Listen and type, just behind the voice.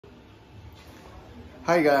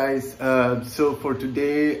Hi guys, so for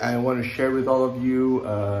today I want to share with all of you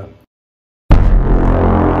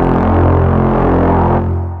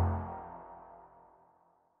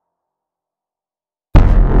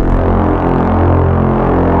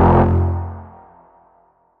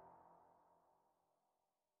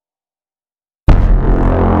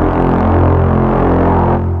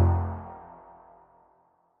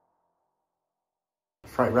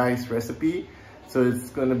fried rice recipe. So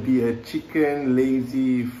it's gonna be a chicken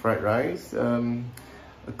lazy fried rice, a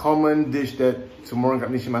common dish that semua orang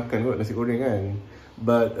kat Malaysia makan kot, nasi goreng kan.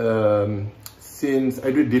 But since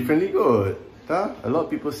I do it differently kot, a lot of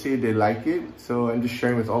people say they like it, so I'm just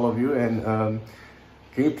sharing with all of you. And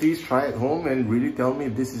can you please try it home and really tell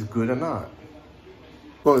me if this is good or not?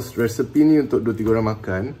 Of course, recipe ni untuk 2-3 orang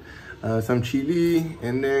makan. Some chili,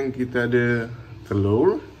 and then kita ada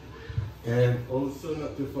telur. And also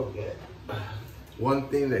not to forget, one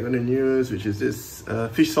thing that I'm going to use, which is this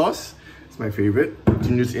fish sauce. It's my favorite to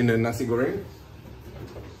use in the nasi goreng.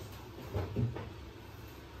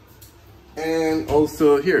 And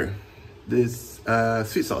also here, this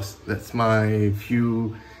sweet sauce. That's my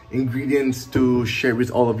few ingredients to share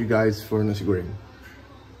with all of you guys for nasi goreng.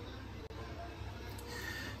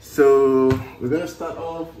 So we're going to start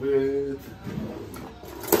off with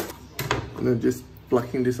just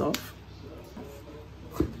plucking this off.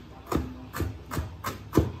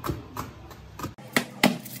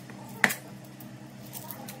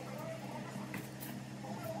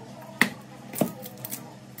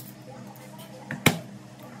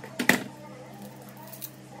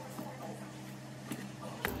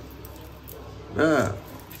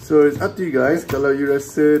 So it's up to you guys. Kalau you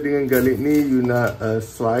rasa dengan garlic ni you nak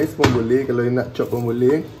slice pun boleh, kalau you nak chop pun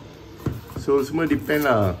boleh. So semua depend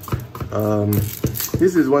lah.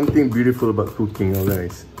 This is one thing beautiful about cooking,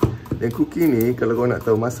 guys. Dan cooking ni, kalau kau nak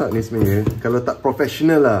tahu masak ni sebenarnya, kalau tak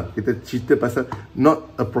professional lah, kita cerita pasal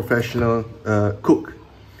not a professional cook.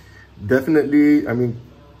 Definitely, I mean,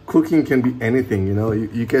 cooking can be anything, you know.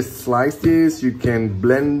 You can slice this, you can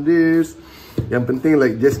blend this. Yang penting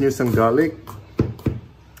like just use some garlic.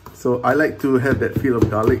 So I like to have that feel of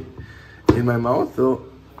garlic in my mouth. So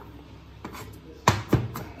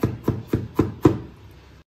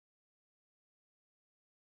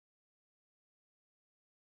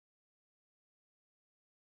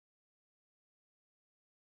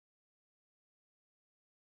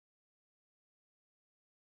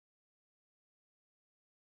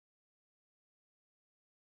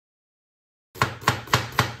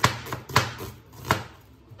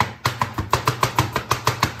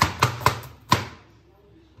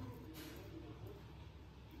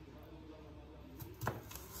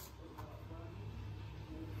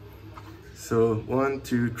So 1,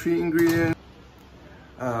 2, 3 ingredients.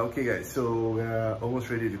 Okay guys, so we're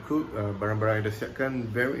almost ready to cook. Barang-barang yang dah siapkan.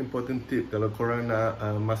 Very important tip, kalau korang nak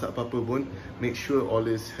masak apa-apa pun, make sure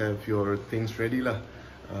always have your things ready lah.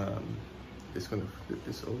 Just gonna flip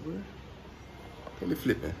this over. Can you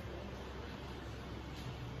flip it?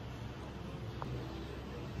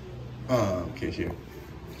 Okay, here.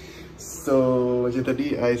 So macam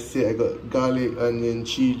tadi I said I got garlic, onion,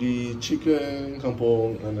 chili, chicken,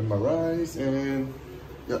 kampung, and then my rice, and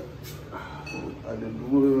yeah, ada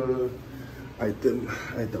 2 item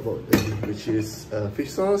I tak bawa tadi, which is fish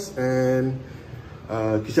sauce and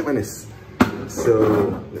kicap manis. So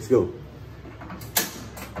let's go.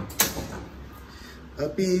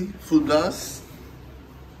 Api full gas.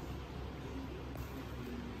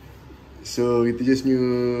 So kita just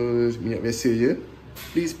use minyak biasa je.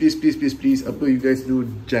 Please, apa you guys do,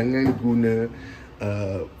 jangan guna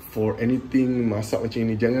for anything masak macam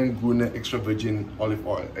ni, jangan guna extra virgin olive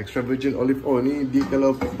oil. Extra virgin olive oil ni, dia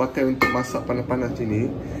kalau pakai untuk masak panas-panas macam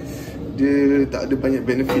ni, dia tak ada banyak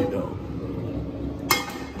benefit tau.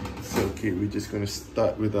 So okay, we're just gonna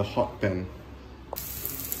start with a hot pan.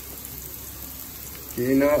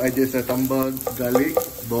 Okay, now I just tambah garlic,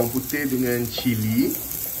 bawang putih dengan chili.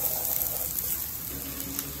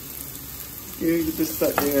 Okay, kita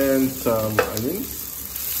start dengan some onions.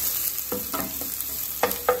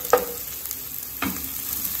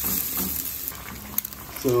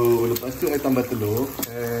 So lepas tu I tambah telur,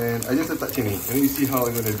 and I just letak macam ni. And you see how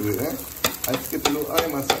I'm gonna do it. I suka telur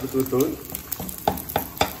I masak betul-betul.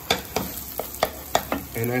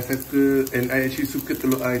 And I actually suka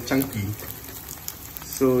telur I chunky.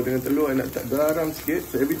 So dengan telur I nak letak garam sikit.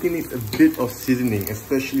 So everything needs a bit of seasoning,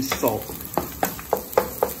 especially salt.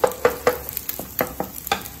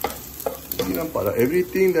 Nampak tak?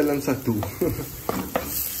 Everything dalam satu.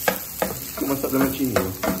 Aku masak dalam macam ni.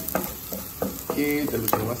 Okay, telur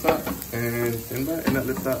tengah masak. And standby,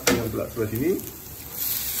 nak letak yang pula sebelah sini.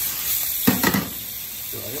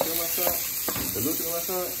 telur tengah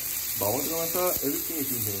masak, bawang tengah masak, everything is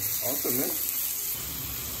in here. Awesome, man.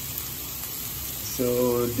 So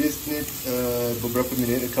this needs beberapa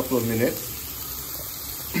minit, a couple of minutes.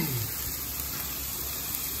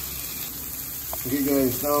 Okay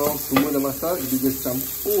guys, now semua dah masak, kita just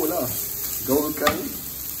campur lah, gaulkan.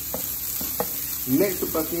 Next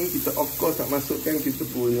lepas ni kita of course nak masukkan kita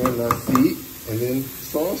punya nasi, and then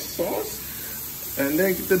sauce, and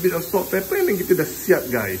then kita bit of salt, pepper, and then kita dah siap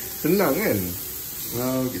guys. Senang kan?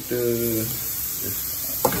 Now kita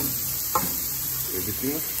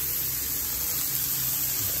everything lah.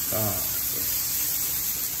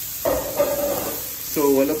 So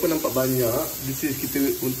walaupun nampak banyak, this is kita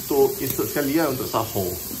untuk esok sekali lah, untuk sahur.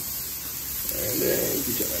 And then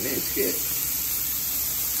kicap manis sikit.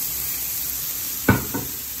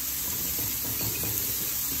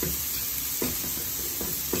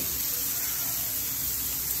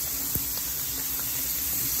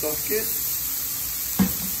 Sos sikit.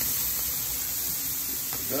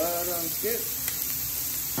 Garam sikit.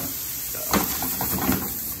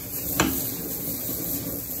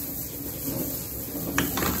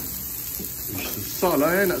 Susah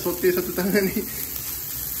lah nak saute satu tangan ni.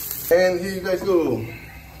 And here you guys go.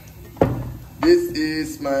 This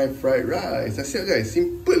is my fried rice. Dah siap guys,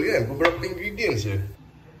 simple kan, beberapa ingredients je.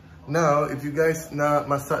 Now, if you guys nak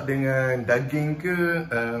masak dengan daging ke,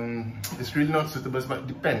 it's really not suitable sebab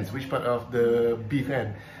depends which part of the beef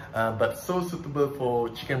kan. But so suitable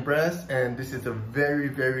for chicken breast, and this is a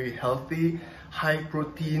very healthy, high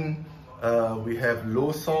protein. We have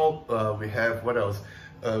low salt, we have what else?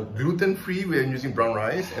 Gluten-free, we're using brown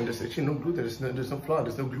rice, and there's actually no gluten, there's no flour,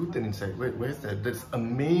 there's no gluten inside. Where's that? That's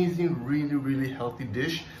amazing, really healthy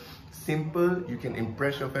dish. Simple, you can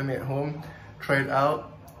impress your family at home. Try it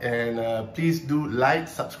out, and please do like,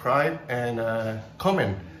 subscribe, and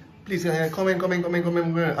comment. Please comment.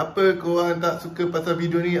 Apa korang tak suka pasal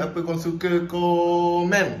video ni, apa korang suka,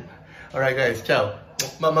 komen. Alright guys, ciao.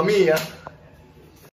 Mamma mia.